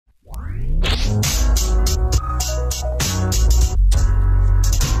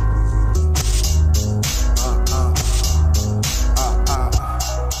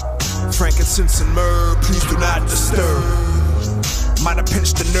nonsense and murder, please do not disturb. Might have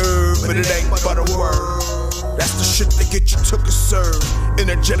pinched the nerve, but it ain't but a word. That's the shit that get you took a serve.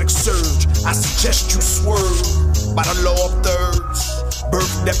 Energetic surge, I suggest you swerve. By the law of thirds,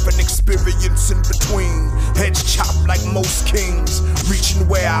 birth, death, and experience in between. Heads chopped like most kings, reaching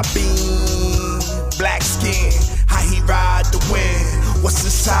where I been. Black skin, how he ride the wind. What's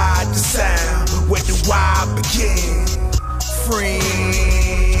inside the sound? Where do I begin?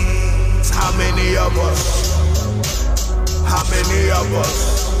 Friends, how many of us? How many of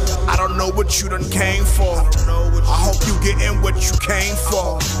us? I don't know what you done came for. I hope you getting what you came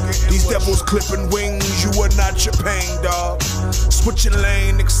for. These devils clipping wings, you are not your pain, dog. Switching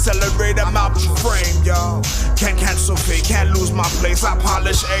lane, accelerate, I'm out your frame, y'all. Can't cancel fate, can't lose my place, I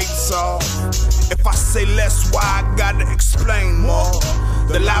polish eights off. If I say less, why I gotta explain more?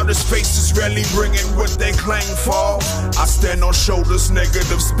 The loudest faces rarely bringing what they claim for. I stand on shoulders,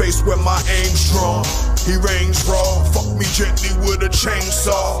 negative space where my aim's drawn. He reigns raw, fuck me gently with a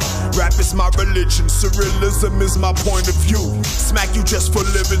chainsaw. Rap is my religion, surrealism is my point of view. Smack you just for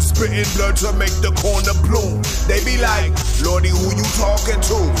living, spitting blood to make the corner bloom. They be like, Lordy, who you talking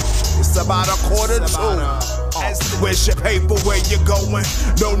to? It's about 1:45. Where's your paper, where you going?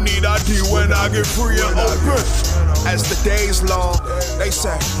 No need ID when I get free and open. As the days long, they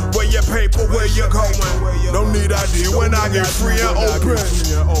say, where your paper, where you going? No need ID when I get free and open.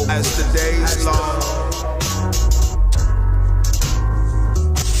 As the days long.